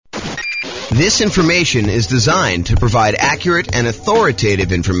This information is designed to provide accurate and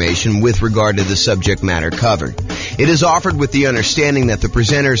authoritative information with regard to the subject matter covered. It is offered with the understanding that the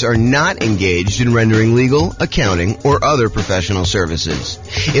presenters are not engaged in rendering legal, accounting, or other professional services.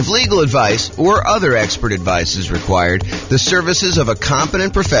 If legal advice or other expert advice is required, the services of a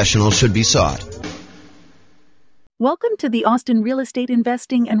competent professional should be sought. Welcome to the Austin Real Estate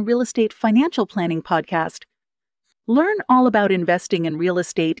Investing and Real Estate Financial Planning Podcast. Learn all about investing in real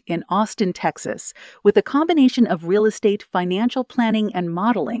estate in Austin, Texas, with a combination of real estate financial planning and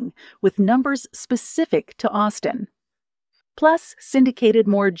modeling with numbers specific to Austin. Plus, syndicated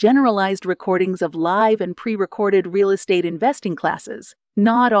more generalized recordings of live and pre-recorded real estate investing classes,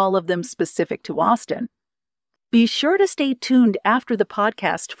 not all of them specific to Austin. Be sure to stay tuned after the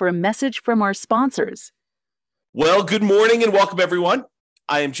podcast for a message from our sponsors. Well, good morning and welcome, everyone.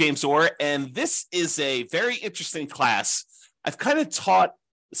 I am James Orr, and this is a very interesting class. I've kind of taught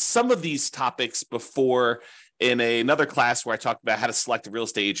some of these topics before in another class where I talked about how to select a real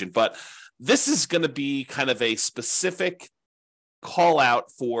estate agent, but this is going to be kind of a specific call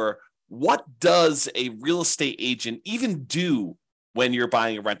out for what does a real estate agent even do when you're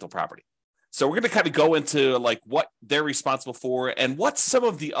buying a rental property. So we're going to kind of go into like what they're responsible for and what some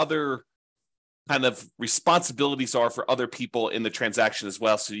of the other kind of responsibilities are for other people in the transaction as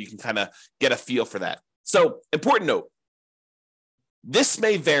well, so you can kind of get a feel for that. So, important note, this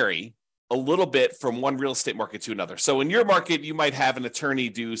may vary a little bit from one real estate market to another. So in your market, you might have an attorney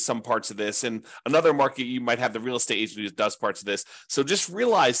do some parts of this. In another market, you might have the real estate agent who does parts of this. So just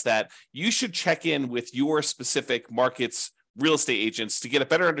realize that you should check in with your specific market's real estate agents to get a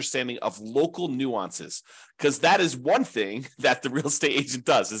better understanding of local nuances, because that is one thing that the real estate agent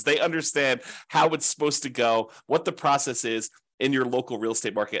does, is they understand how it's supposed to go, what the process is in your local real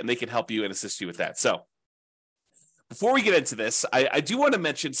estate market, and they can help you and assist you with that. So before we get into this, I do want to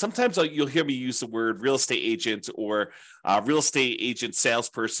mention, sometimes you'll hear me use the word real estate agent or real estate agent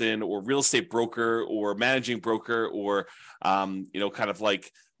salesperson or real estate broker or managing broker or, kind of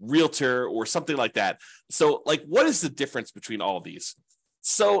like realtor or something like that. So like, what is the difference between all of these?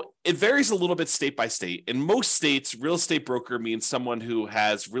 So it varies a little bit state by state. In most states, real estate broker means someone who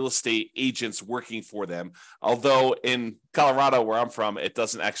has real estate agents working for them. Although in Colorado, where I'm from, it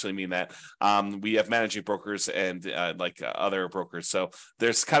doesn't actually mean that. We have managing brokers and other brokers. So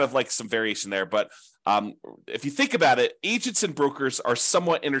there's kind of like some variation there. But if you think about it, agents and brokers are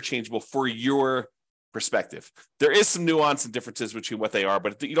somewhat interchangeable for your perspective. There is some nuance and differences between what they are,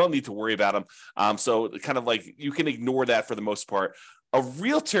 but you don't need to worry about them. So kind of like you can ignore that for the most part. A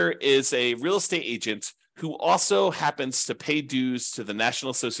realtor is a real estate agent who also happens to pay dues to the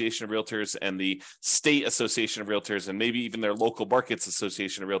National Association of Realtors and the State Association of Realtors and maybe even their local markets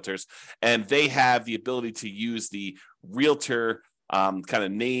association of realtors. And they have the ability to use the realtor kind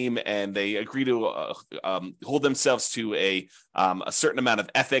of name, and they agree to hold themselves to a certain amount of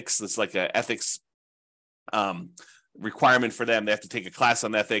ethics. It's like an ethics requirement for them. They have to take a class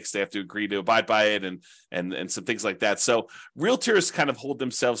on ethics. They have to agree to abide by it and some things like that. So realtors kind of hold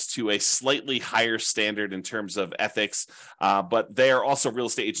themselves to a slightly higher standard in terms of ethics, but they are also real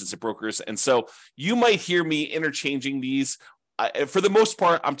estate agents and brokers. And so you might hear me interchanging these. For the most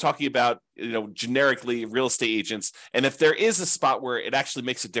part, I'm talking about, generically real estate agents. And if there is a spot where it actually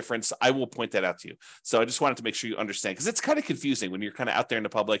makes a difference, I will point that out to you. So I just wanted to make sure you understand, because it's kind of confusing when you're kind of out there in the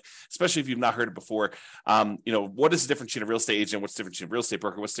public, especially if you've not heard it before. What is the difference between a real estate agent? What's the difference between a real estate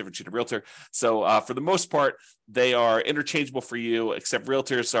broker? What's the difference between a realtor? So for the most part, they are interchangeable for you, except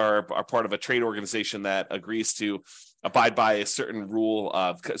realtors are part of a trade organization that agrees to abide by a certain rule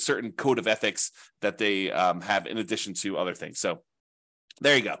of certain code of ethics that they have in addition to other things. So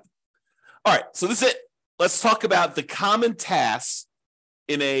there you go. All right. So this is it. Let's talk about the common tasks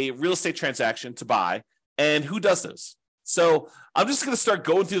in a real estate transaction to buy and who does those. So I'm just going to start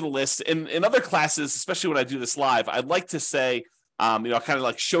going through the list. In other classes, especially when I do this live, I'd like to say, kind of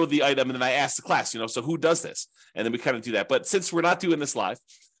like show the item and then I ask the class, so who does this? And then we kind of do that. But since we're not doing this live,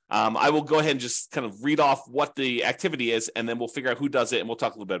 I will go ahead and just kind of read off what the activity is, and then we'll figure out who does it, and we'll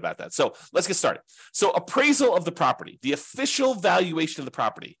talk a little bit about that. So let's get started. So appraisal of the property, the official valuation of the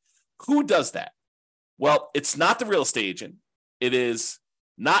property. Who does that? Well, it's not the real estate agent. It is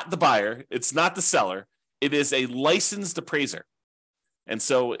not the buyer. It's not the seller. It is a licensed appraiser. And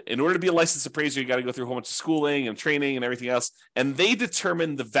so in order to be a licensed appraiser, you got to go through a whole bunch of schooling and training and everything else. And they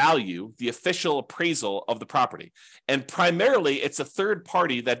determine the value, the official appraisal of the property. And primarily, it's a third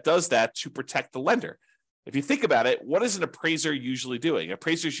party that does that to protect the lender. If you think about it, what is an appraiser usually doing? An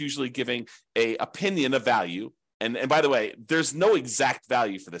appraiser is usually giving an opinion of value And by the way, there's no exact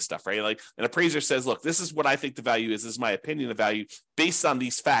value for this stuff, right? Like an appraiser says, look, this is what I think the value is. This is my opinion of value based on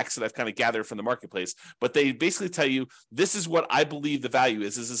these facts that I've kind of gathered from the marketplace. But they basically tell you, this is what I believe the value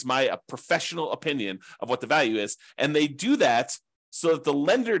is. This is my professional opinion of what the value is. And they do that so that the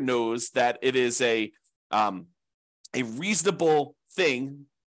lender knows that it is a reasonable thing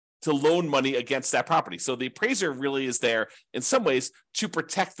to loan money against that property. So the appraiser really is there in some ways to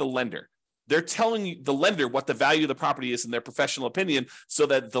protect the lender. They're telling the lender what the value of the property is in their professional opinion, so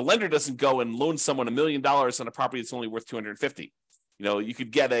that the lender doesn't go and loan someone $1 million on a property that's only worth $250,000. You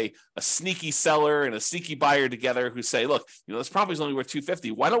could get a sneaky seller and a sneaky buyer together who say, look, this property is only worth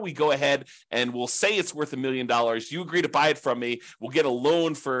 $250,000. Why don't we go ahead and we'll say it's worth $1 million. You agree to buy it from me. We'll get a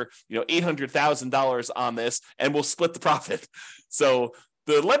loan for, $800,000 on this, and we'll split the profit. So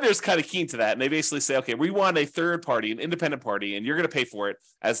the lender is kind of keen to that. And they basically say, okay, we want a third party, an independent party, and you're going to pay for it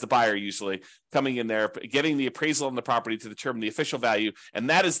as the buyer, usually coming in there, getting the appraisal on the property to determine the official value. And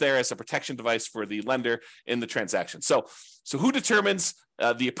that is there as a protection device for the lender in the transaction. So who determines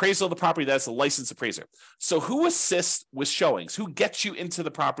the appraisal of the property? That's a licensed appraiser. So who assists with showings? Who gets you into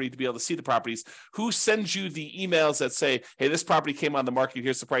the property to be able to see the properties? Who sends you the emails that say, hey, this property came on the market.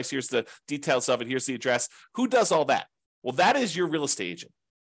 Here's the price. Here's the details of it. Here's the address. Who does all that? Well, that is your real estate agent.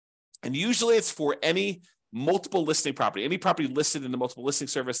 And usually it's for any multiple listing property, any property listed in the multiple listing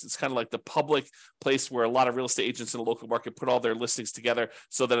service. It's kind of like the public place where a lot of real estate agents in the local market put all their listings together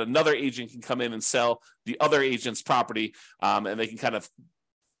so that another agent can come in and sell the other agent's property. And they can kind of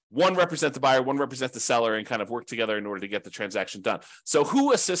one represent the buyer, one represent the seller, and kind of work together in order to get the transaction done. So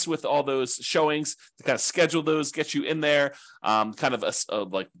who assists with all those showings to kind of schedule those, get you in there,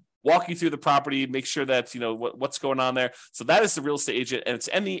 like walk you through the property, make sure that what's going on there. So that is the real estate agent, and it's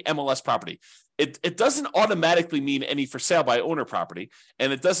any MLS property. It doesn't automatically mean any for sale by owner property,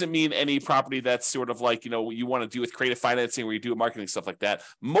 and it doesn't mean any property that's sort of like what you want to do with creative financing, where you do marketing stuff like that.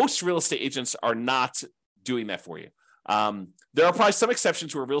 Most real estate agents are not doing that for you. There are probably some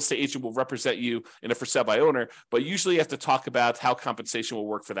exceptions where a real estate agent will represent you in a for sale by owner, but usually you have to talk about how compensation will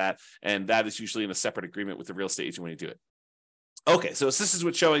work for that, and that is usually in a separate agreement with the real estate agent when you do it. Okay, so assistance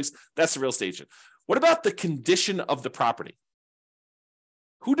with showings, that's the real estate agent. What about the condition of the property?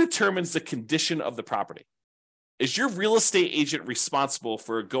 Who determines the condition of the property? Is your real estate agent responsible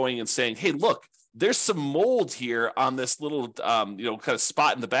for going and saying, hey, look, there's some mold here on this little, kind of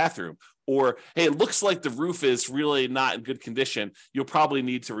spot in the bathroom? Or, hey, it looks like the roof is really not in good condition. You'll probably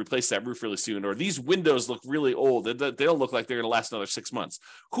need to replace that roof really soon. Or these windows look really old. They don't look like they're going to last another 6 months.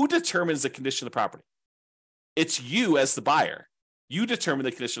 Who determines the condition of the property? It's you as the buyer. You determine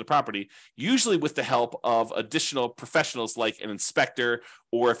the condition of the property, usually with the help of additional professionals like an inspector,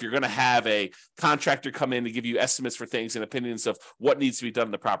 or if you're going to have a contractor come in to give you estimates for things and opinions of what needs to be done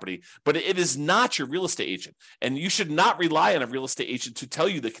in the property. But it is not your real estate agent, and you should not rely on a real estate agent to tell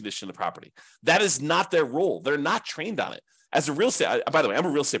you the condition of the property. That is not their role. They're not trained on it. As a real estate, by the way, I'm a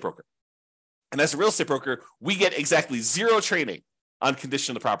real estate broker. And as a real estate broker, we get exactly zero training on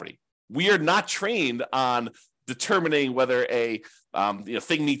condition of the property. We are not trained on determining whether a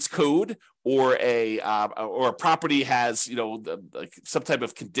thing meets code or a property has like some type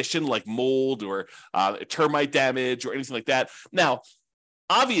of condition like mold or termite damage or anything like that. Now,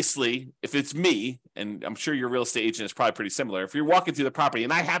 obviously, if it's me, and I'm sure your real estate agent is probably pretty similar, if you're walking through the property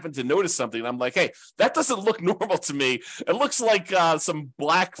and I happen to notice something, I'm like, hey, that doesn't look normal to me. It looks like some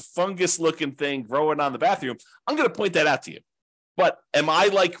black fungus looking thing growing on the bathroom. I'm going to point that out to you. But am I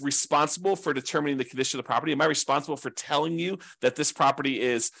responsible for determining the condition of the property? Am I responsible for telling you that this property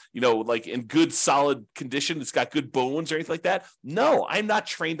is, in good, solid condition? It's got good bones or anything like that? No, I'm not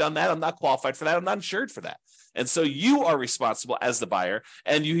trained on that. I'm not qualified for that. I'm not insured for that. And so you are responsible as the buyer,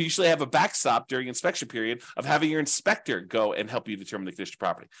 and you usually have a backstop during inspection period of having your inspector go and help you determine the condition of the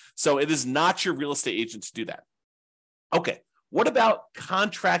property. So it is not your real estate agent to do that. Okay, what about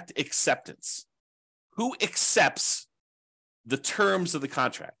contract acceptance? Who accepts the terms of the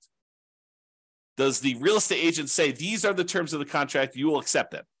contract? Does the real estate agent say, these are the terms of the contract, you will accept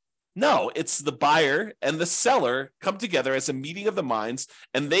them? No, it's the buyer and the seller come together as a meeting of the minds,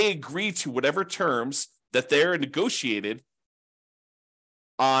 and they agree to whatever terms that they're negotiated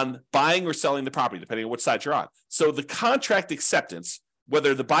on buying or selling the property, depending on which side you're on. So the contract acceptance,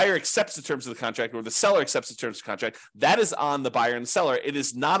 whether the buyer accepts the terms of the contract or the seller accepts the terms of the contract, that is on the buyer and the seller. It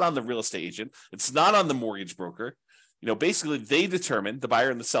is not on the real estate agent. It's not on the mortgage broker. Basically they determine, the buyer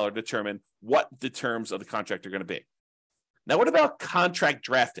and the seller determine what the terms of the contract are going to be. Now, what about contract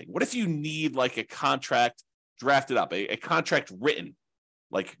drafting? What if you need a contract drafted up, a contract written,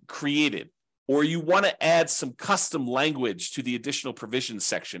 created, or you want to add some custom language to the additional provisions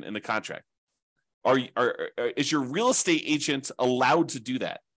section in the contract? Is your real estate agent allowed to do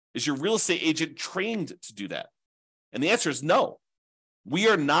that? Is your real estate agent trained to do that? And the answer is no. We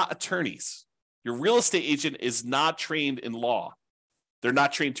are not attorneys. Your real estate agent is not trained in law. They're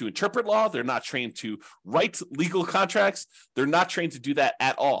not trained to interpret law. They're not trained to write legal contracts. They're not trained to do that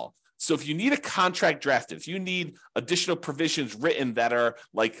at all. So if you need a contract drafted, if you need additional provisions written that are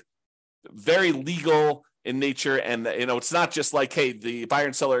like very legal in nature, and it's not just like, hey, the buyer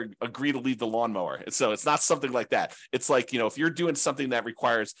and seller agree to leave the lawnmower. So it's not something like that. It's like, if you're doing something that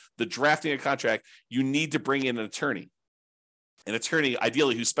requires the drafting of a contract, you need to bring in an attorney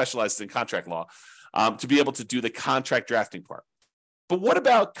ideally who specializes in contract law, to be able to do the contract drafting part. But what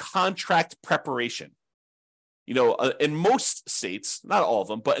about contract preparation? In most states, not all of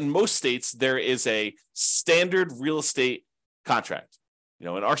them, but in most states, there is a standard real estate contract. In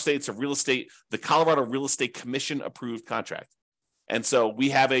our states of real estate, the Colorado Real Estate Commission approved contract. And so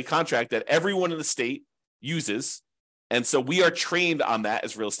we have a contract that everyone in the state uses. And so we are trained on that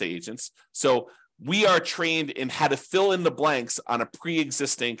as real estate agents. So we are trained in how to fill in the blanks on a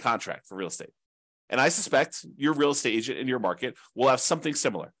pre-existing contract for real estate. And I suspect your real estate agent in your market will have something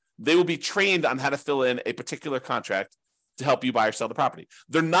similar. They will be trained on how to fill in a particular contract to help you buy or sell the property.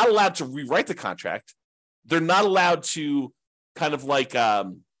 They're not allowed to rewrite the contract. They're not allowed to kind of like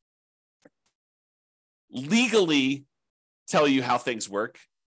legally tell you how things work.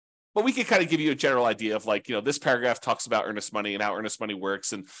 But we can kind of give you a general idea of like, this paragraph talks about earnest money and how earnest money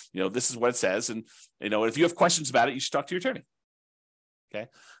works. And, this is what it says. And, if you have questions about it, you should talk to your attorney. Okay.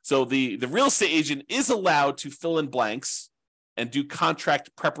 So the real estate agent is allowed to fill in blanks and do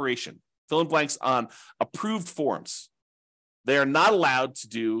contract preparation, fill in blanks on approved forms. They are not allowed to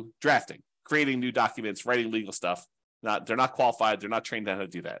do drafting, creating new documents, writing legal stuff. They're not qualified. They're not trained on how to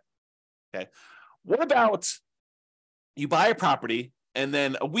do that. Okay. What about you buy a property and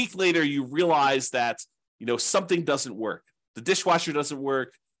then a week later you realize that, something doesn't work. The dishwasher doesn't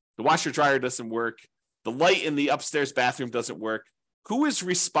work. The washer dryer doesn't work. The light in the upstairs bathroom doesn't work. Who is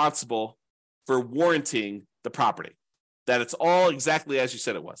responsible for warranting the property? That it's all exactly as you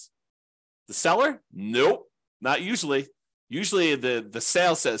said it was. The seller? Nope, not usually. Usually the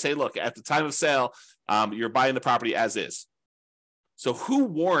sale says, hey, look, at the time of sale, you're buying the property as is. So who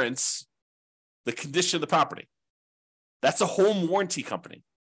warrants the condition of the property? That's a home warranty company.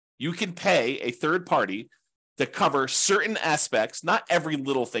 You can pay a third party to cover certain aspects, not every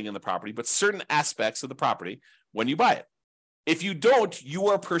little thing in the property, but certain aspects of the property when you buy it. If you don't, you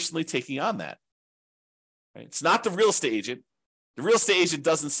are personally taking on that. Right? It's not the real estate agent. The real estate agent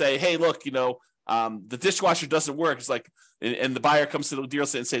doesn't say, hey, look, the dishwasher doesn't work. It's like, and the buyer comes to the dealer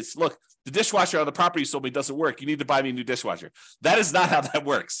and says, look, the dishwasher on the property you sold me doesn't work. You need to buy me a new dishwasher. That is not how that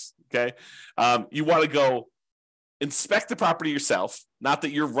works. Okay. You want to go inspect the property yourself. Not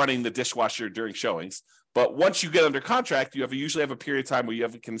that you're running the dishwasher during showings, but once you get under contract, you usually have a period of time where you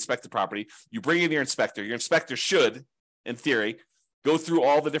can inspect the property. You bring in your inspector. Your inspector should, in theory, go through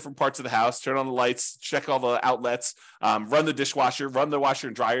all the different parts of the house, turn on the lights, check all the outlets, run the dishwasher, run the washer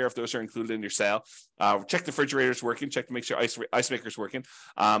and dryer if those are included in your sale, check the refrigerator's working, check to make sure ice maker's working,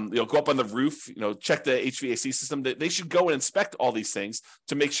 go up on the roof, check the HVAC system. They should go and inspect all these things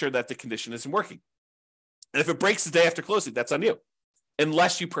to make sure that the condition isn't working. And if it breaks the day after closing, that's on you,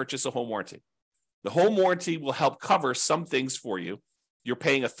 unless you purchase a home warranty. The home warranty will help cover some things for you. You're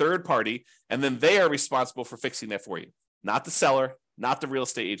paying a third party, and then they are responsible for fixing that for you. Not the seller, not the real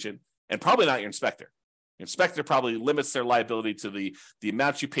estate agent, and probably not your inspector. Your inspector probably limits their liability to the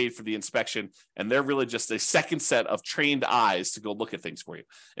amount you paid for the inspection, and they're really just a second set of trained eyes to go look at things for you.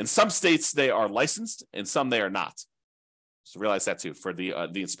 In some states, they are licensed, and some they are not. So realize that too for the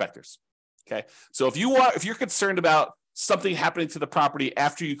inspectors. Okay, so if you're concerned about something happening to the property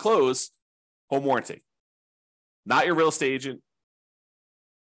after you close, home warranty. Not your real estate agent,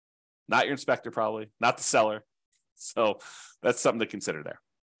 not your inspector, probably not the seller. So that's something to consider there.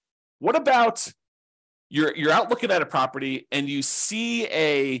 What about you're out looking at a property and you see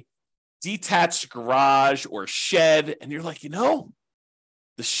a detached garage or shed, and you're like, the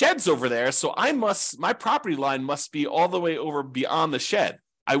shed's over there, so my property line must be all the way over beyond the shed.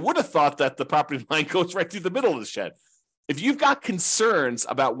 I would have thought that the property line goes right through the middle of the shed. If you've got concerns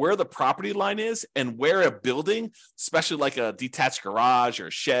about where the property line is and where a building, especially like a detached garage or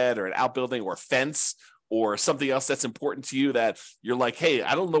a shed or an outbuilding or a fence or something else that's important to you, that you're like, hey,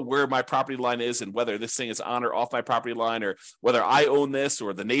 I don't know where my property line is and whether this thing is on or off my property line, or whether I own this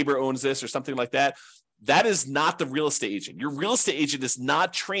or the neighbor owns this or something like that, that is not the real estate agent. Your real estate agent is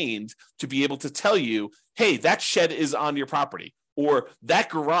not trained to be able to tell you, hey, that shed is on your property, or that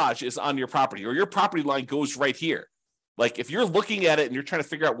garage is on your property, or your property line goes right here. Like if you're looking at it and you're trying to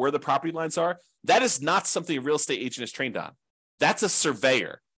figure out where the property lines are, that is not something a real estate agent is trained on. That's a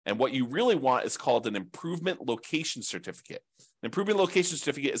surveyor. And what you really want is called an improvement location certificate. An improvement location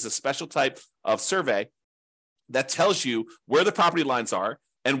certificate is a special type of survey that tells you where the property lines are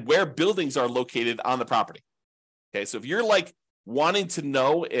and where buildings are located on the property. Okay, so if you're like wanting to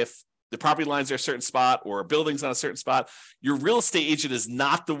know if the property lines are a certain spot or buildings on a certain spot, your real estate agent is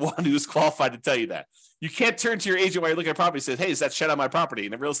not the one who's qualified to tell you that. You can't turn to your agent while you're looking at property and say, hey, is that shed on my property?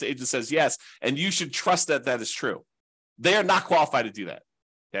 And the real estate agent says yes, and you should trust that that is true. They are not qualified to do that.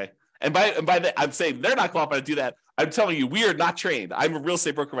 Okay. And by that, I'm saying they're not qualified to do that. I'm telling you, we are not trained. I'm a real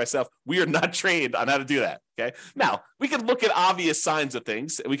estate broker myself. We are not trained on how to do that. Okay. Now, we can look at obvious signs of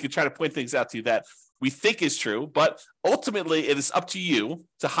things and we can try to point things out to you that we think is true, but ultimately it is up to you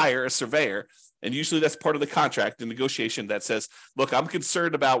to hire a surveyor. And usually that's part of the contract, the negotiation that says, look, I'm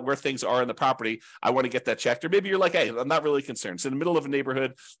concerned about where things are in the property. I want to get that checked. Or maybe you're like, hey, I'm not really concerned. It's in the middle of a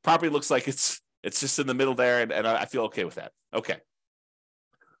neighborhood. Property looks like it's just in the middle there. And I feel okay with that. Okay.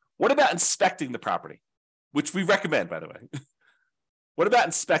 What about inspecting the property, which we recommend, by the way? What about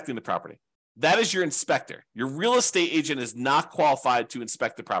inspecting the property? That is your inspector. Your real estate agent is not qualified to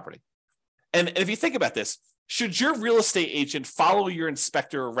inspect the property. And if you think about this, should your real estate agent follow your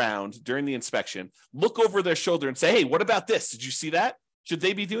inspector around during the inspection, look over their shoulder and say, hey, what about this? Did you see that? Should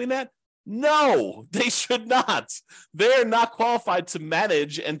they be doing that? No, they should not. They're not qualified to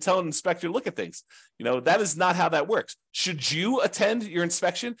manage and tell an inspector to look at things. You know, that is not how that works. Should you attend your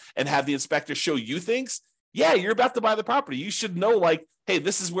inspection and have the inspector show you things? Yeah, you're about to buy the property. You should know, like, hey,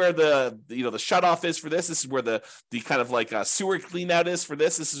 this is where the shutoff is for this. This is where the kind of like sewer clean out is for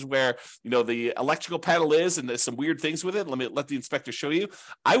this. This is where, the electrical panel is, and there's some weird things with it. Let the inspector show you.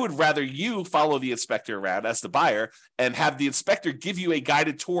 I would rather you follow the inspector around as the buyer and have the inspector give you a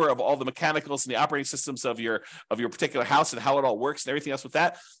guided tour of all the mechanicals and the operating systems of your particular house and how it all works and everything else with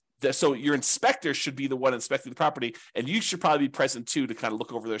that. So your inspector should be the one inspecting the property, and you should probably be present too to kind of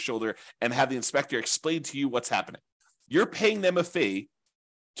look over their shoulder and have the inspector explain to you what's happening. You're paying them a fee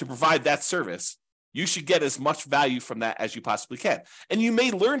to provide that service. You should get as much value from that as you possibly can. And you may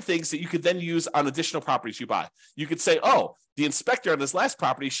learn things that you could then use on additional properties you buy. You could say, oh, the inspector on this last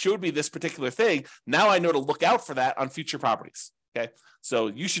property showed me this particular thing. Now I know to look out for that on future properties. Okay. So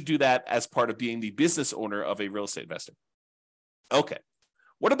you should do that as part of being the business owner of a real estate investor. Okay.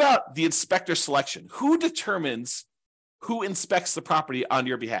 What about the inspector selection? Who determines who inspects the property on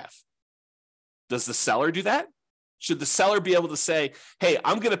your behalf? Does the seller do that? Should the seller be able to say, hey,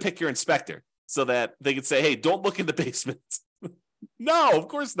 I'm going to pick your inspector, so that they can say, hey, don't look in the basement? No, of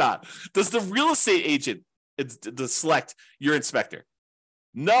course not. Does the real estate agent select your inspector?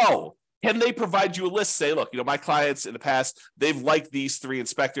 No. Can they provide you a list? Say, look, my clients in the past, they've liked these 3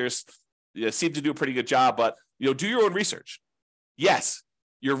 inspectors, seem to do a pretty good job, but do your own research. Yes.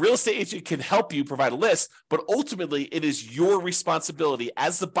 Your real estate agent can help you provide a list, but ultimately it is your responsibility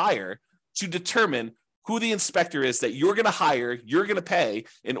as the buyer to determine who the inspector is that you're going to hire, you're going to pay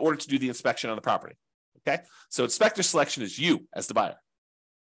in order to do the inspection on the property. Okay. So inspector selection is you as the buyer.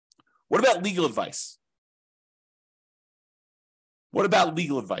 What about legal advice? What about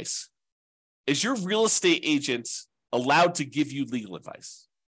legal advice? Is your real estate agent allowed to give you legal advice?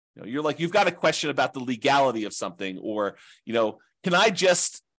 You're like, you've got a question about the legality of something, or, can I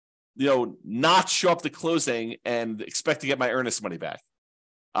just, not show up to closing and expect to get my earnest money back?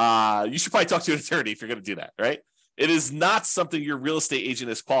 You should probably talk to an attorney if you're going to do that, right? It is not something your real estate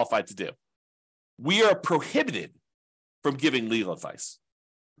agent is qualified to do. We are prohibited from giving legal advice.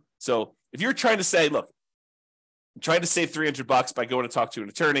 So if you're trying to say, look, I'm trying to save $300 by going to talk to an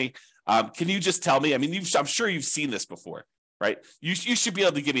attorney, can you just tell me? I mean, I'm sure you've seen this before, right? You should be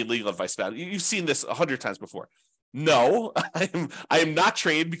able to give me legal advice about it. You've seen this 100 times before. No, I am not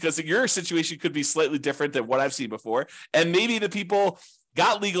trained, because your situation could be slightly different than what I've seen before. And maybe the people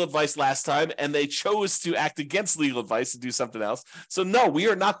got legal advice last time and they chose to act against legal advice and do something else. So no, we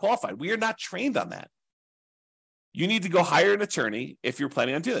are not qualified. We are not trained on that. You need to go hire an attorney if you're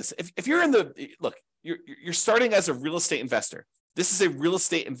planning on doing this. If you're you're starting as a real estate investor. This is a real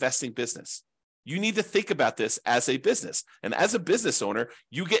estate investing business. You need to think about this as a business. And as a business owner,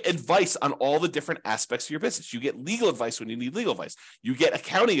 you get advice on all the different aspects of your business. You get legal advice when you need legal advice. You get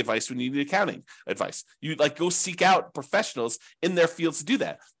accounting advice when you need accounting advice. You go seek out professionals in their fields to do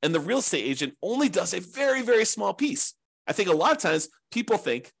that. And the real estate agent only does a very, very small piece. I think a lot of times people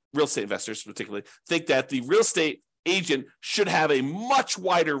think, real estate investors particularly, think that the real estate agent should have a much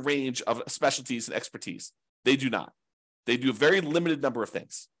wider range of specialties and expertise. They do not. They do a very limited number of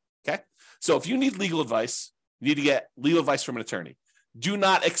things. Okay. So if you need legal advice, you need to get legal advice from an attorney. do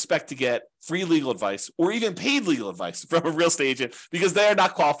not expect to get free legal advice or even paid legal advice from a real estate agent because they are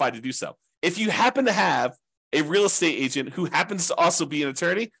not qualified to do so. If you happen to have a real estate agent who happens to also be an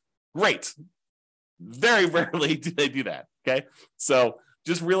attorney, great. Very rarely do they do that, okay? So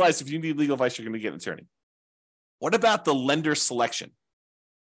just realize if you need legal advice, you're going to get an attorney. What about the lender selection?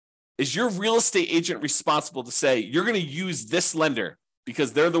 Is your real estate agent responsible to say, you're going to use this lender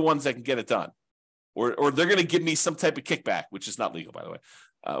because they're the ones that can get it done? Or they're going to give me some type of kickback, which is not legal, by the way,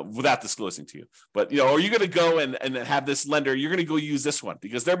 without disclosing to you. But, are you going to go and have this lender, you're going to go use this one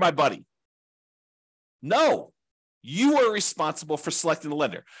because they're my buddy? No, you are responsible for selecting the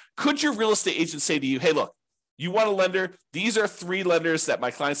lender. Could your real estate agent say to you, hey, look, you want a lender? These are 3 lenders that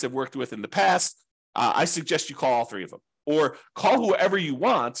my clients have worked with in the past. I suggest you call all 3 of them. Or call whoever you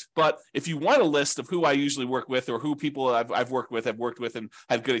want, but if you want a list of who I usually work with or who people I've worked with and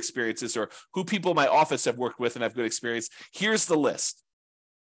have good experiences, or who people in my office have worked with and have good experience, here's the list.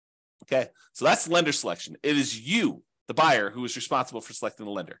 Okay, so that's lender selection. It is you, the buyer, who is responsible for selecting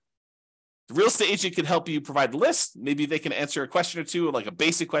the lender. The real estate agent can help you provide the list. Maybe they can answer a question or two, like a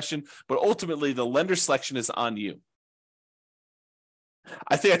basic question, but ultimately the lender selection is on you.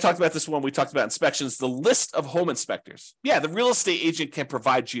 I think I talked about this when we talked about inspections, the list of home inspectors. Yeah, the real estate agent can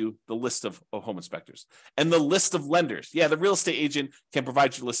provide you the list of home inspectors and the list of lenders. Yeah, the real estate agent can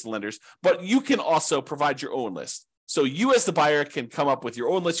provide you a list of lenders, but you can also provide your own list. So you as the buyer can come up with your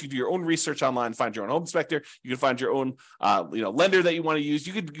own list. You can do your own research online, find your own home inspector. You can find your own lender that you want to use.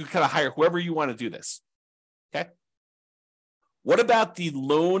 You can kind of hire whoever you want to do this. Okay. What about the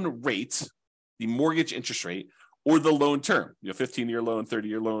loan rate, the mortgage interest rate, or the loan term, 15-year loan,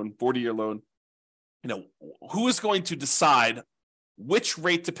 30-year loan, 40-year loan? Who is going to decide which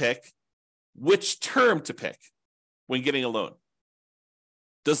rate to pick, which term to pick when getting a loan?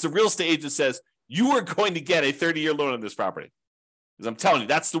 Does the real estate agent says, you are going to get a 30-year loan on this property? Because I'm telling you,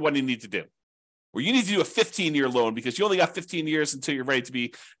 that's the one you need to do. Or you need to do a 15-year loan because you only got 15 years until you're ready to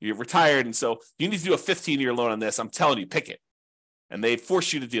be retired. And so you need to do a 15-year loan on this. I'm telling you, pick it. And they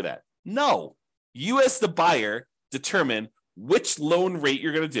force you to do that. No, you as the buyer determine which loan rate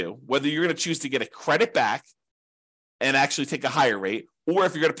you're going to do, whether you're going to choose to get a credit back and actually take a higher rate, or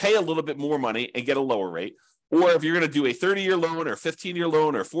if you're going to pay a little bit more money and get a lower rate, or if you're going to do a 30-year loan or 15-year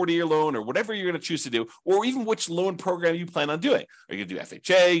loan or 40-year loan or whatever you're going to choose to do, or even which loan program you plan on doing. Are you going to do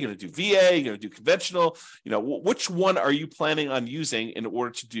FHA? You're going to do VA? You're going to do conventional? Which one are you planning on using in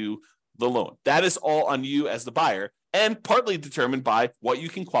order to do the loan? That is all on you as the buyer, and partly determined by what you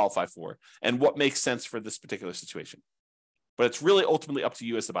can qualify for and what makes sense for this particular situation. But it's really ultimately up to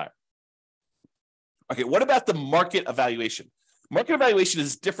you as the buyer. Okay, what about the market evaluation? Market evaluation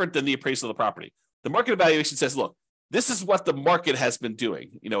is different than the appraisal of the property. The market evaluation says, look, this is what the market has been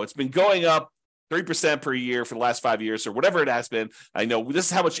doing. It's been going up 3% per year for the last 5 years or whatever it has been. I know this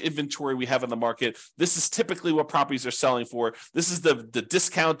is how much inventory we have in the market. This is typically what properties are selling for. This is the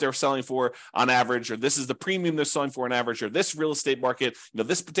discount they're selling for on average, or this is the premium they're selling for on average, or this real estate market,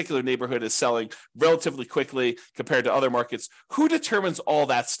 this particular neighborhood is selling relatively quickly compared to other markets. Who determines all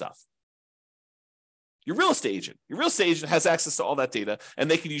that stuff? Your real estate agent. Your real estate agent has access to all that data, and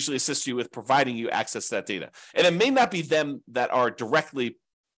they can usually assist you with providing you access to that data. And it may not be them that are directly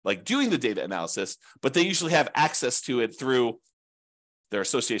doing the data analysis, but they usually have access to it through their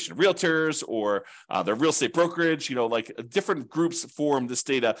association of realtors or their real estate brokerage. Different groups form this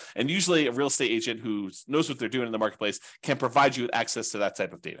data, and usually a real estate agent who knows what they're doing in the marketplace can provide you with access to that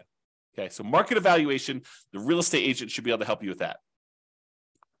type of data. Okay, so market evaluation, the real estate agent should be able to help you with that.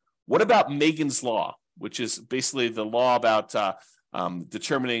 What about Megan's Law, which is basically the law about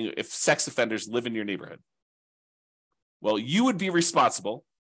determining if sex offenders live in your neighborhood? Well, you would be responsible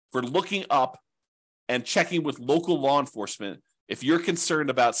for looking up and checking with local law enforcement if you're concerned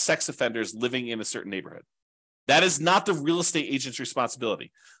about sex offenders living in a certain neighborhood. That is not the real estate agent's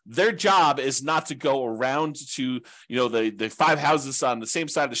responsibility. Their job is not to go around to the 5 houses on the same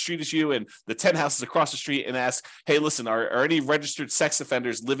side of the street as you and the 10 houses across the street and ask, hey, listen, are any registered sex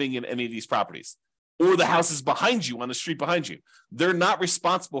offenders living in any of these properties? Or the houses behind you, on the street behind you. They're not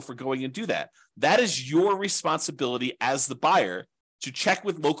responsible for going and do that. That is your responsibility as the buyer to check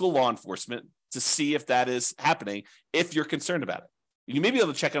with local law enforcement to see if that is happening, if you're concerned about it. You may be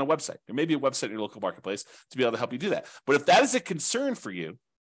able to check on a website. There may be a website in your local marketplace to be able to help you do that. But if that is a concern for you,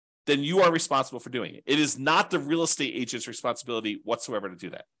 then you are responsible for doing it. It is not the real estate agent's responsibility whatsoever to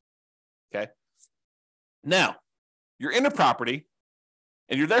do that. Okay? Now, you're in a property,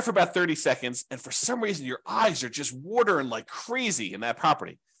 and you're there for about 30 seconds, and for some reason, your eyes are just watering like crazy in that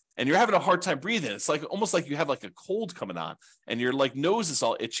property. and you're having a hard time breathing. It's like almost like you have like a cold coming on, and your like nose is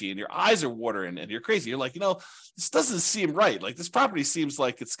all itchy and your eyes are watering and you're crazy. You're like, this doesn't seem right. Like this property seems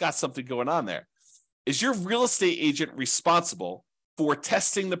like it's got something going on there. Is your real estate agent responsible for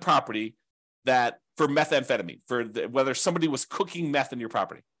testing the property for methamphetamine, whether somebody was cooking meth in your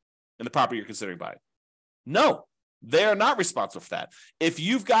property, in the property you're considering buying? No, they are not responsible for that. If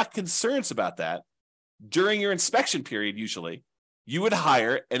you've got concerns about that during your inspection period, usually you would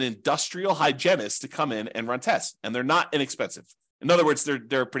hire an industrial hygienist to come in and run tests, and they're not inexpensive. In other words,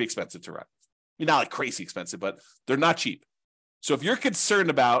 they're pretty expensive to run. I mean, not like crazy expensive, but they're not cheap. So if you're concerned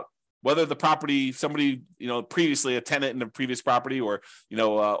about whether the property, somebody, previously a tenant in the previous property, or,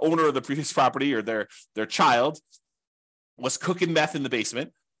 owner of the previous property, or their child was cooking meth in the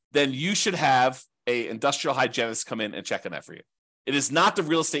basement, then you should have a industrial hygienist come in and check on that for you. It is not the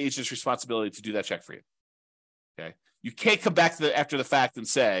real estate agent's responsibility to do that check for you. Okay. You can't come back after the fact and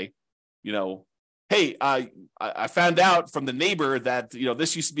say, hey, I found out from the neighbor that,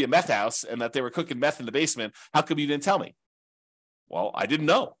 this used to be a meth house and that they were cooking meth in the basement. How come you didn't tell me? Well, I didn't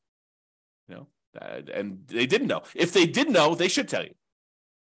know. And they didn't know. If they did know, they should tell you,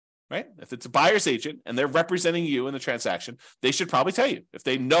 right? If it's a buyer's agent and they're representing you in the transaction, they should probably tell you if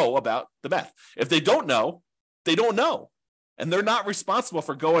they know about the meth. If they don't know, they don't know. And they're not responsible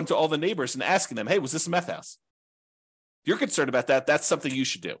for going to all the neighbors and asking them, hey, was this a meth house? If you're concerned about that, that's something you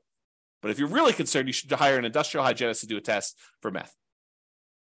should do. But if you're really concerned, you should hire an industrial hygienist to do a test for meth.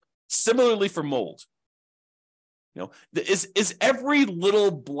 Similarly for mold. Is every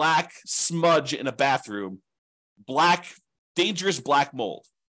little black smudge in a bathroom dangerous black mold?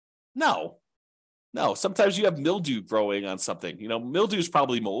 No. Sometimes you have mildew growing on something. Mildew is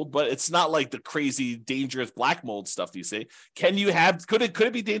probably mold, but it's not like the crazy dangerous black mold stuff you see. Could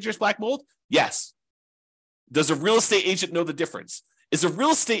it be dangerous black mold? Yes. Does a real estate agent know the difference? Is a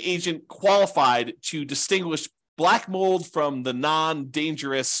real estate agent qualified to distinguish black mold from the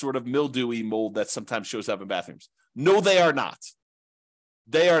non-dangerous sort of mildewy mold that sometimes shows up in bathrooms? No, they are not.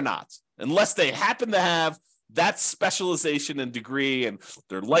 They are not. Unless they happen to have that specialization and degree and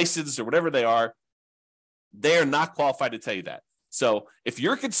they're licensed or whatever they are not qualified to tell you that. So if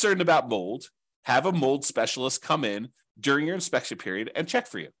you're concerned about mold, have a mold specialist come in during your inspection period and check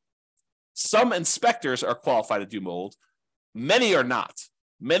for you. Some inspectors are qualified to do mold. Many are not.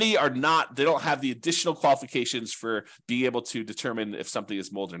 Many are not. They don't have the additional qualifications for being able to determine if something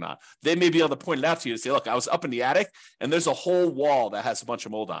is mold or not. They may be able to point it out to you and say, look, I was up in the attic and there's a whole wall that has a bunch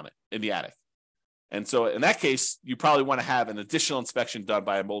of mold on it in the attic. And so in that case, you probably want to have an additional inspection done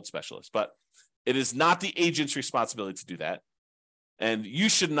by a mold specialist. But it is not the agent's responsibility to do that. And you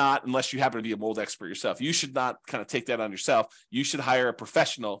should not, unless you happen to be a mold expert yourself, you should not kind of take that on yourself. You should hire a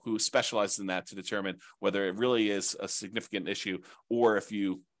professional who specializes in that to determine whether it really is a significant issue or if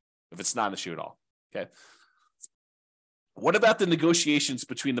it's not an issue at all. Okay. What about the negotiations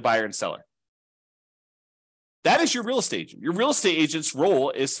between the buyer and seller? That is your real estate agent. Your real estate agent's role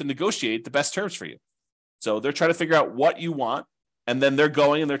is to negotiate the best terms for you. So they're trying to figure out what you want, and then they're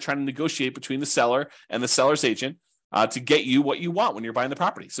going and they're trying to negotiate between the seller and the seller's agent to get you what you want when you're buying the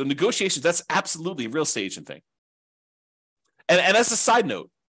property. So negotiations, that's absolutely a real estate agent thing. And as a side note,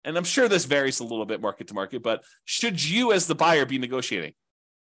 and I'm sure this varies a little bit market to market, but should you as the buyer be negotiating?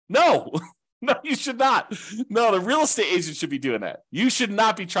 No, no, you should not. No, the real estate agent should be doing that. You should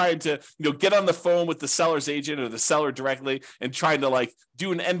not be trying to get on the phone with the seller's agent or the seller directly and trying to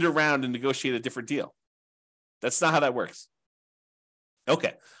do an end around and negotiate a different deal. That's not how that works.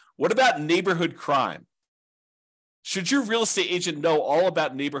 Okay, what about neighborhood crime? Should your real estate agent know all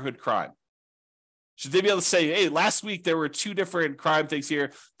about neighborhood crime? Should they be able to say, hey, last week there were 2 different crime things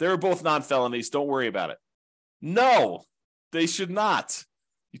here. They were both non-felonies. Don't worry about it. No, they should not.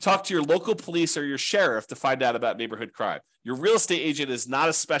 You talk to your local police or your sheriff to find out about neighborhood crime. Your real estate agent is not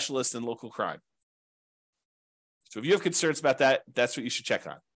a specialist in local crime. So if you have concerns about that, that's what you should check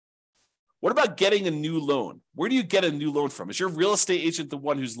on. What about getting a new loan? Where do you get a new loan from? Is your real estate agent the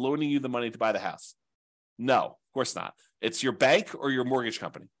one who's loaning you the money to buy the house? No, of course not. It's your bank or your mortgage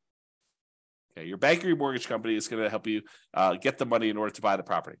company. Okay, your bank or your mortgage company is going to help you get the money in order to buy the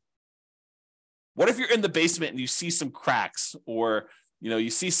property. What if you're in the basement and you see some cracks, or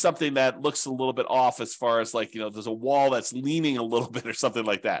you see something that looks a little bit off as far as there's a wall that's leaning a little bit or something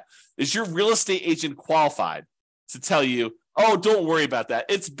like that? Is your real estate agent qualified to tell you, oh, don't worry about that,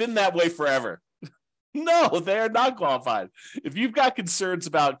 it's been that way forever? No, they are not qualified. If you've got concerns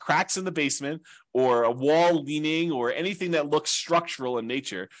about cracks in the basement or a wall leaning or anything that looks structural in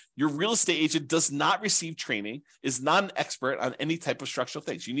nature, your real estate agent does not receive training, is not an expert on any type of structural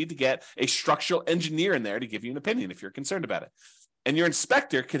things. You need to get a structural engineer in there to give you an opinion if you're concerned about it. And your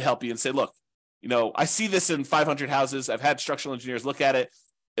inspector could help you and say, look, I see this in 500 houses. I've had structural engineers look at it.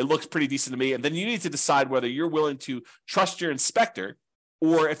 It looks pretty decent to me. And then you need to decide whether you're willing to trust your inspector,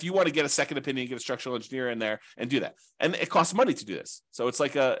 or if you want to get a second opinion, get a structural engineer in there and do that. And it costs money to do this. So it's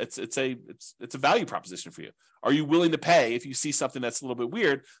like it's a value proposition for you. Are you willing to pay if you see something that's a little bit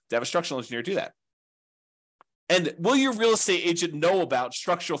weird to have a structural engineer do that? And will your real estate agent know about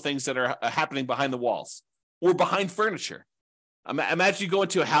structural things that are happening behind the walls or behind furniture? Imagine you go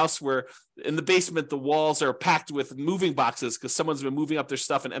into a house where in the basement, the walls are packed with moving boxes because someone's been moving up their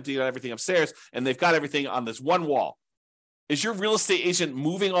stuff and emptying out everything upstairs, and they've got everything on this one wall. Is your real estate agent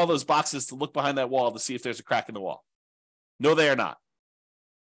moving all those boxes to look behind that wall to see if there's a crack in the wall? No, they are not.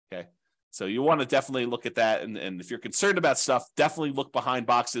 Okay. So you want to definitely look at that. And if you're concerned about stuff, definitely look behind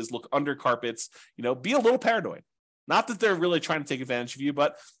boxes, look under carpets, be a little paranoid. Not that they're really trying to take advantage of you,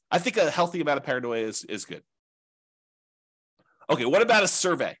 but I think a healthy amount of paranoia is good. Okay, what about a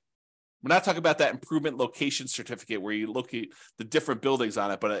survey? We're not talking about that improvement location certificate where you look at the different buildings on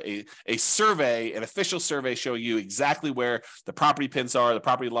it, but a survey, an official survey showing you exactly where the property pins are, the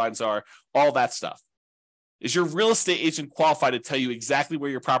property lines are, all that stuff. Is your real estate agent qualified to tell you exactly where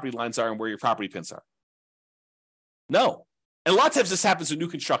your property lines are and where your property pins are? No. And a lot of times this happens with new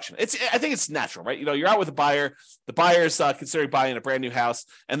construction. I think it's natural, right? You're out with a buyer. The buyer's considering buying a brand new house,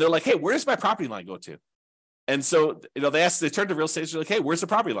 and they're like, hey, where does my property line go to? And so, they turn to real estate agent, like, hey, where's the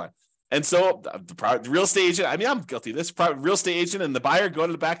property line? And so the real estate agent, I'm guilty of this, real estate agent and the buyer go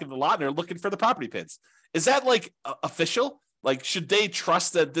to the back of the lot and they're looking for the property pins. Is that official? Should they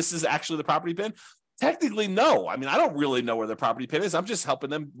trust that this is actually the property pin? Technically, no. I don't really know where the property pin is. I'm just helping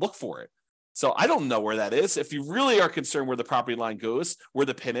them look for it. So I don't know where that is. If you really are concerned where the property line goes, where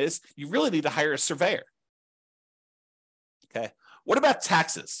the pin is, you really need to hire a surveyor. Okay. What about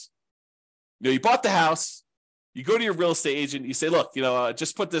taxes? You bought the house. You go to your real estate agent, you say, look,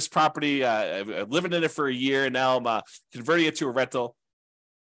 just put this property, I'm living in it for a year, and now I'm converting it to a rental.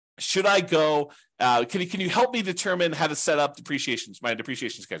 Should I go? Can you help me determine how to set up my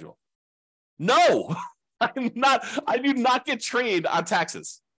depreciation schedule? No, I do not get trained on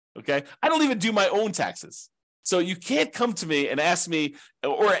taxes. Okay. I don't even do my own taxes. So you can't come to me and ask me,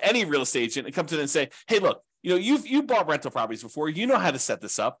 or any real estate agent, and come to them and say, hey, look, you bought rental properties before. You know how to set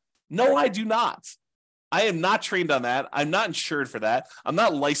this up. No, I do not. I am not trained on that. I'm not insured for that. I'm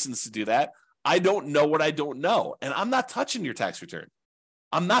not licensed to do that. I don't know what I don't know. And I'm not touching your tax return.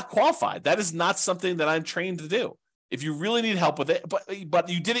 I'm not qualified. That is not something that I'm trained to do. If you really need help with it, but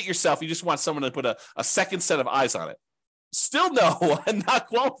you did it yourself, you just want someone to put a second set of eyes on it. Still no, I'm not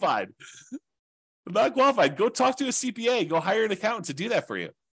qualified. I'm not qualified. Go talk to a CPA. Go hire an accountant to do that for you.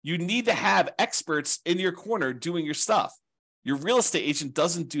 You need to have experts in your corner doing your stuff. Your real estate agent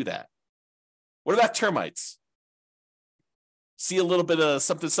doesn't do that. What about termites? See a little bit of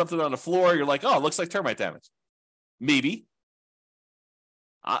something on the floor. You're like, oh, it looks like termite damage. Maybe.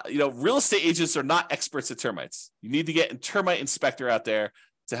 Real estate agents are not experts at termites. You need to get a termite inspector out there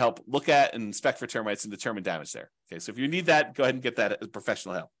to help look at and inspect for termites and determine damage there. Okay, so if you need that, go ahead and get that as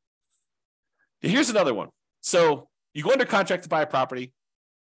professional help. Here's another one. So you go under contract to buy a property.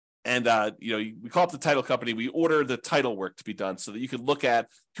 And, we call up the title company. We order the title work to be done so that you can look at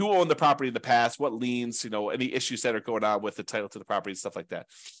who owned the property in the past, what liens, any issues that are going on with the title to the property and stuff like that.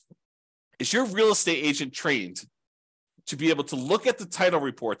 Is your real estate agent trained to be able to look at the title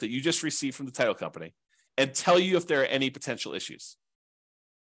report that you just received from the title company and tell you if there are any potential issues?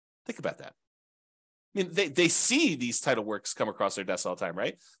 Think about that. They see these title works come across their desk all the time,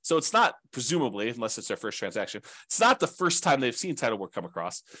 right? So it's not, presumably, unless it's their first transaction, it's not the first time they've seen title work come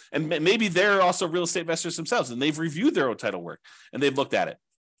across. And maybe they're also real estate investors themselves, and they've reviewed their own title work, and they've looked at it.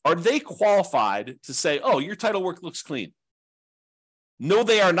 Are they qualified to say, oh, your title work looks clean? No,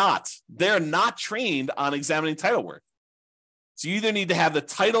 they are not. They're not trained on examining title work. So you either need to have the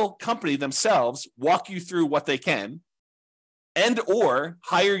title company themselves walk you through what they can, and or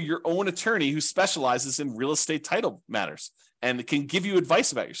hire your own attorney who specializes in real estate title matters and can give you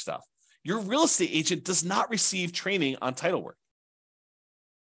advice about your stuff. Your real estate agent does not receive training on title work.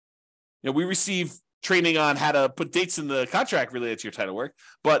 We receive training on how to put dates in the contract related to your title work,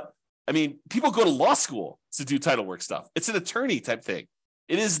 but people go to law school to do title work stuff. It's an attorney type thing.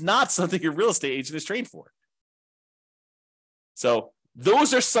 It is not something your real estate agent is trained for. So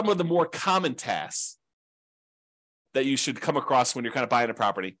those are some of the more common tasks that you should come across when you're kind of buying a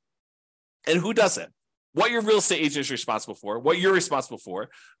property. And who doesn't? What your real estate agent is responsible for, what you're responsible for,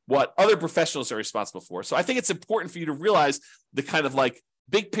 what other professionals are responsible for. So I think it's important for you to realize the kind of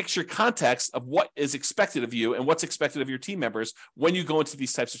big picture context of what is expected of you and what's expected of your team members when you go into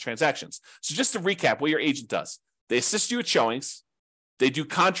these types of transactions. So just to recap what your agent does. They assist you at showings. They do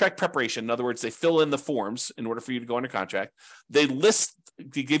contract preparation. In other words, they fill in the forms in order for you to go under contract. They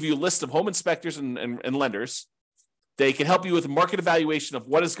give you a list of home inspectors and lenders. They can help you with market evaluation of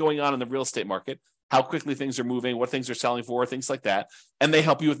what is going on in the real estate market, how quickly things are moving, what things are selling for, things like that. And they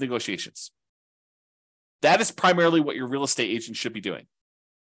help you with negotiations. That is primarily what your real estate agent should be doing,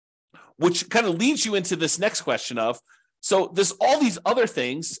 which kind of leads you into this next question of, so there's all these other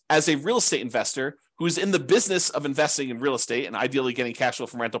things as a real estate investor who's in the business of investing in real estate and ideally getting cash flow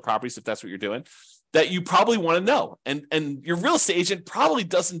from rental properties, if that's what you're doing, that you probably want to know. And your real estate agent probably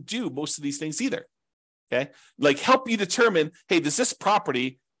doesn't do most of these things either. Okay. Like help you determine, hey, does this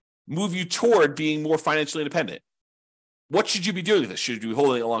property move you toward being more financially independent? What should you be doing with this? Should you be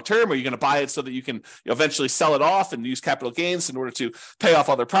holding it long term? Or are you going to buy it so that you can eventually sell it off and use capital gains in order to pay off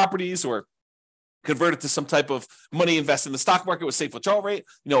other properties or convert it to some type of money invest in the stock market with safe withdrawal rate?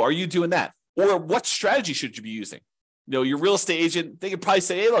 Are you doing that? Or what strategy should you be using? Your real estate agent, they could probably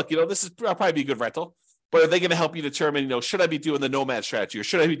say, hey, look, this is probably be a good rental. But are they going to help you determine, should I be doing the nomad strategy, or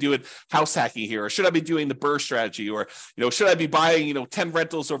should I be doing house hacking here, or should I be doing the BRRRR strategy, or should I be buying 10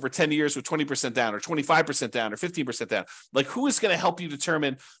 rentals over 10 years with 20% down, or 25% down, or 15% down? Like, who is going to help you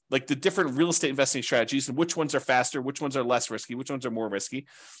determine like the different real estate investing strategies and which ones are faster, which ones are less risky, which ones are more risky?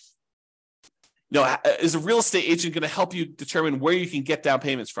 Is a real estate agent going to help you determine where you can get down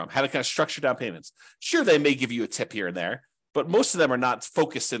payments from, how to kind of structure down payments? Sure, they may give you a tip here and there, but most of them are not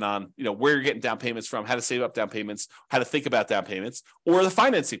focused in on, where you're getting down payments from, how to save up down payments, how to think about down payments, or the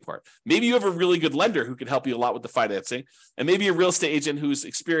financing part. Maybe you have a really good lender who can help you a lot with the financing, and maybe a real estate agent who's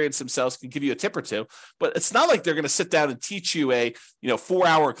experienced themselves can give you a tip or two, but it's not like they're going to sit down and teach you a,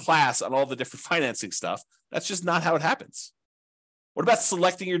 4-hour class on all the different financing stuff. That's just not how it happens. What about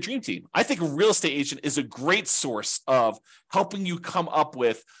selecting your dream team? I think a real estate agent is a great source of helping you come up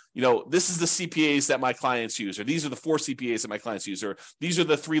with, this is the CPAs that my clients use, or these are the 4 CPAs that my clients use, or these are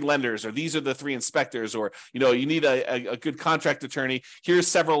the 3 lenders, or these are the 3 inspectors, or, you need a good contract attorney. Here's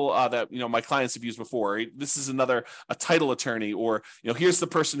several that, my clients have used before. This is a title attorney, or, here's the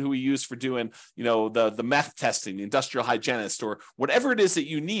person who we use for doing, the meth testing, the industrial hygienist, or whatever it is that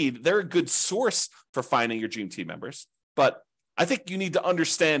you need. They're a good source for finding your dream team members. But I think you need to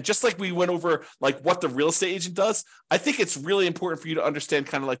understand, just like we went over like what the real estate agent does, I think it's really important for you to understand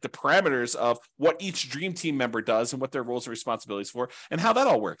kind of like the parameters of what each dream team member does and what their roles and responsibilities for and how that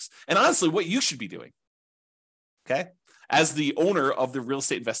all works. And honestly, what you should be doing, okay, as the owner of the real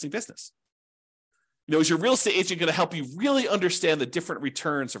estate investing business. Is your real estate agent going to help you really understand the different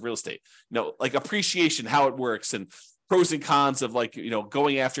returns of real estate? Like appreciation, how it works, and pros and cons of like,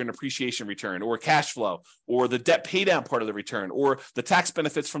 going after an appreciation return, or cash flow, or the debt pay down part of the return, or the tax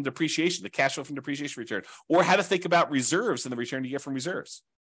benefits from depreciation, the cash flow from depreciation return, or how to think about reserves and the return you get from reserves.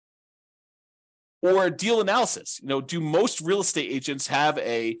 Or deal analysis. Do most real estate agents have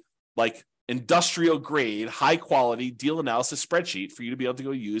a like industrial grade, high quality deal analysis spreadsheet for you to be able to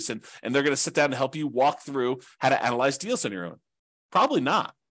go use? And they're going to sit down and help you walk through how to analyze deals on your own? Probably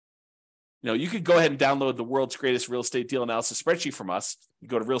not. You could go ahead and download the world's greatest real estate deal analysis spreadsheet from us. You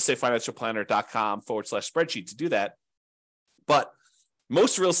go to realestatefinancialplanner.com/spreadsheet to do that. But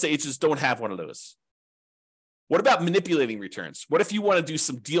most real estate agents don't have one of those. What about manipulating returns? What if you want to do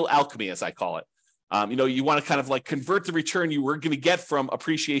some deal alchemy, as I call it? You want to kind of like convert the return you were going to get from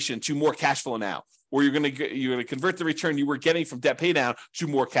appreciation to more cash flow now, or you're going to convert the return you were getting from debt pay down to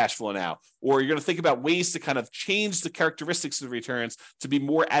more cash flow now, or you're going to think about ways to kind of change the characteristics of the returns to be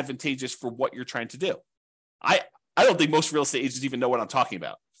more advantageous for what you're trying to do. I don't think most real estate agents even know what I'm talking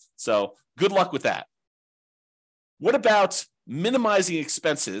about. So good luck with that. What about minimizing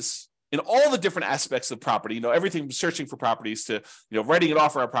expenses in all the different aspects of property? Everything from searching for properties to, writing an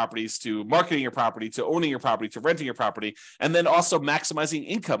offer on properties, to marketing your property, to owning your property, to renting your property, and then also maximizing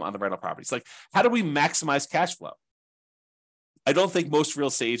income on the rental properties. Like, how do we maximize cash flow? I don't think most real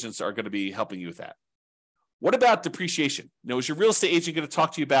estate agents are going to be helping you with that. What about depreciation? Is your real estate agent going to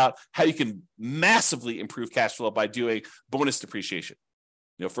talk to you about how you can massively improve cash flow by doing bonus depreciation?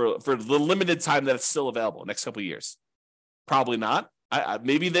 For the limited time that it's still available, next couple of years? Probably not.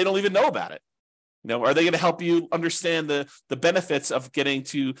 Maybe they don't even know about it. Are they going to help you understand the benefits of getting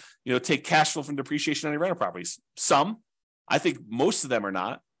to, take cash flow from depreciation on your rental properties? Some. I think most of them are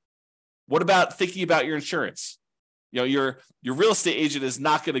not. What about thinking about your insurance? Your real estate agent is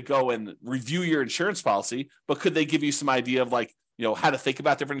not going to go and review your insurance policy, but could they give you some idea of like, how to think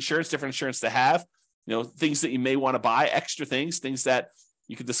about different insurance to have, things that you may want to buy, extra things that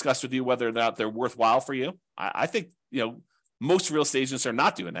you could discuss with you whether or not they're worthwhile for you? I think, most real estate agents are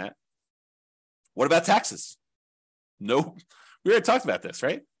not doing that. What about taxes? No, we already talked about this,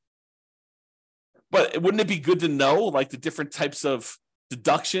 right? But wouldn't it be good to know like the different types of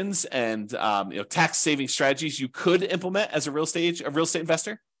deductions and tax saving strategies you could implement as a real estate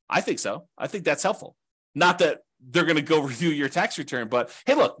investor? I think so. I think that's helpful. Not that they're going to go review your tax return, but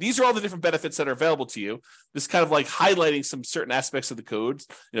hey, look, these are all the different benefits that are available to you. This kind of like highlighting some certain aspects of the code,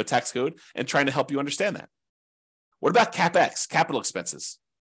 tax code, and trying to help you understand that. What about CapEx, capital expenses?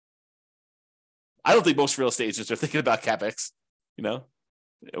 I don't think most real estate agents are thinking about CapEx,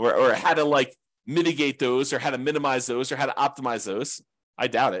 or how to like mitigate those, or how to minimize those, or how to optimize those. I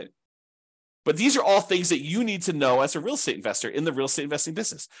doubt it. But these are all things that you need to know as a real estate investor in the real estate investing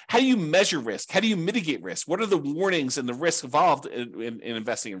business. How do you measure risk? How do you mitigate risk? What are the warnings and the risks involved in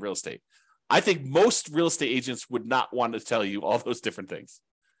investing in real estate? I think most real estate agents would not want to tell you all those different things,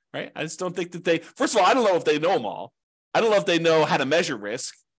 right? I just don't think that first of all, I don't know if they know them all. I don't know if they know how to measure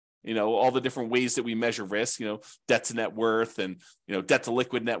risk. All the different ways that we measure risk, debt to net worth and, debt to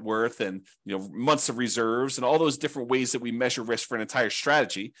liquid net worth and, months of reserves and all those different ways that we measure risk for an entire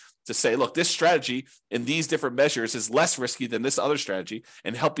strategy to say, look, this strategy in these different measures is less risky than this other strategy,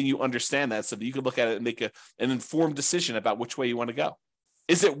 and helping you understand that so that you can look at it and make an informed decision about which way you want to go.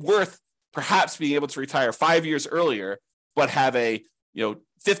 Is it worth perhaps being able to retire 5 years earlier, but have a,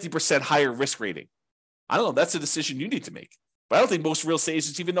 50% higher risk rating? I don't know. That's a decision you need to make. But I don't think most real estate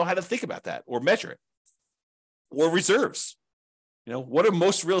agents even know how to think about that or measure it. Or reserves. What do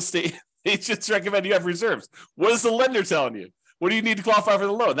most real estate agents recommend you have reserves? What is the lender telling you? What do you need to qualify for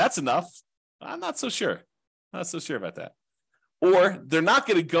the loan? That's enough. I'm not so sure. Not so sure about that. Or they're not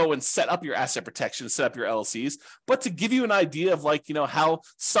going to go and set up your asset protection, set up your LLCs, but to give you an idea of how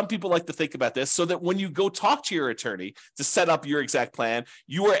some people like to think about this, so that when you go talk to your attorney to set up your exact plan,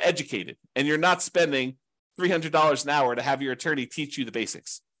 you are educated and you're not spending $300 an hour to have your attorney teach you the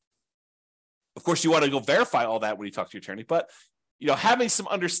basics. Of course, you want to go verify all that when you talk to your attorney, but having some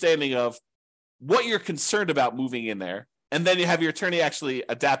understanding of what you're concerned about moving in there, and then you have your attorney actually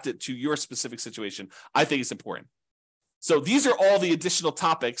adapt it to your specific situation, I think is important. So these are all the additional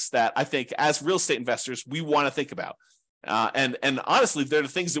topics that I think as real estate investors, we want to think about. And honestly, they're the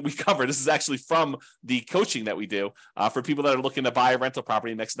things that we cover. This is actually from the coaching that we do for people that are looking to buy a rental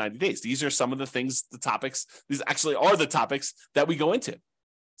property in the next 90 days. These are some of the things, the topics. These actually are the topics that we go into.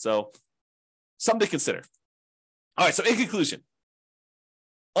 So something to consider. All right. So in conclusion,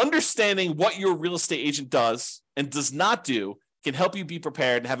 understanding what your real estate agent does and does not do can help you be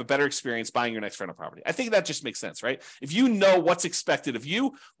prepared and have a better experience buying your next rental property. I think that just makes sense, right? If you know what's expected of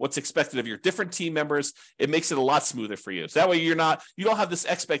you, what's expected of your different team members, it makes it a lot smoother for you. So that way you don't have this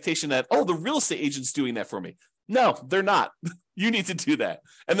expectation that, the real estate agent's doing that for me. No, they're not. You need to do that.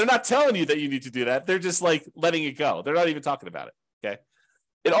 And they're not telling you that you need to do that. They're just like letting it go. They're not even talking about it, okay?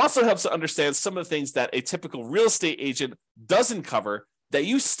 It also helps to understand some of the things that a typical real estate agent doesn't cover that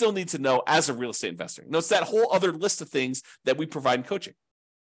you still need to know as a real estate investor. It's that whole other list of things that we provide in coaching.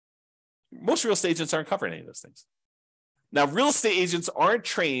 Most real estate agents aren't covering any of those things. Now, real estate agents aren't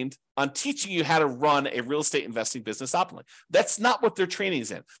trained on teaching you how to run a real estate investing business optimally. That's not what their training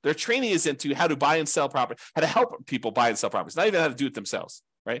is in. Their training is into how to buy and sell property, how to help people buy and sell properties, not even how to do it themselves,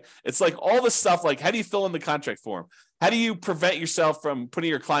 right? It's like all the stuff like, how do you fill in the contract form? How do you prevent yourself from putting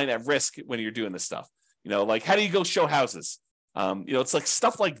your client at risk when you're doing this stuff? Like how do you go show houses? It's like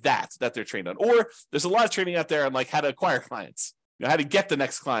stuff like that they're trained on. Or there's a lot of training out there on like how to acquire clients, how to get the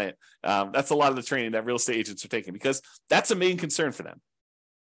next client. That's a lot of the training that real estate agents are taking because that's a main concern for them.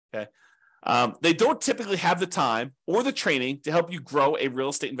 Okay. They don't typically have the time or the training to help you grow a real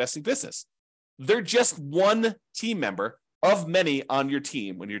estate investing business. They're just one team member of many on your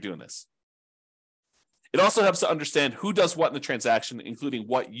team when you're doing this. It also helps to understand who does what in the transaction, including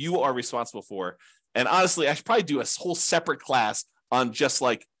what you are responsible for. And honestly, I should probably do a whole separate class on just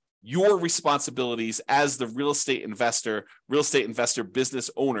like your responsibilities as the real estate investor business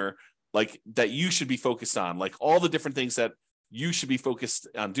owner, like that you should be focused on, like all the different things that you should be focused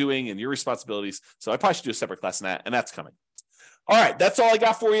on doing and your responsibilities. So I probably should do a separate class on that, and that's coming. All right, that's all I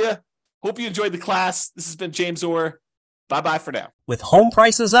got for you. Hope you enjoyed the class. This has been James Orr. Bye-bye for now. With home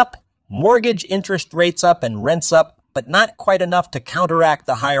prices up, mortgage interest rates up, and rents up, but not quite enough to counteract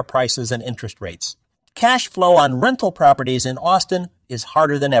the higher prices and interest rates, cash flow on rental properties in Austin is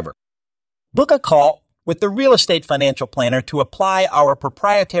harder than ever. Book a call with the Real Estate Financial Planner to apply our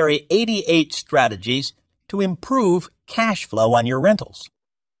proprietary 88 strategies to improve cash flow on your rentals.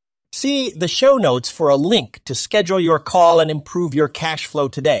 See the show notes for a link to schedule your call and improve your cash flow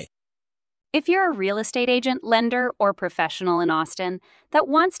today. If you're a real estate agent, lender, or professional in Austin that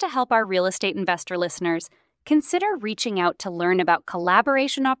wants to help our real estate investor listeners, consider reaching out to learn about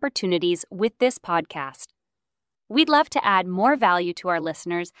collaboration opportunities with this podcast. We'd love to add more value to our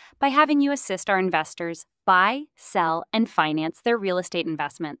listeners by having you assist our investors buy, sell, and finance their real estate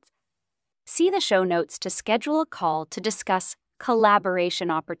investments. See the show notes to schedule a call to discuss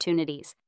collaboration opportunities.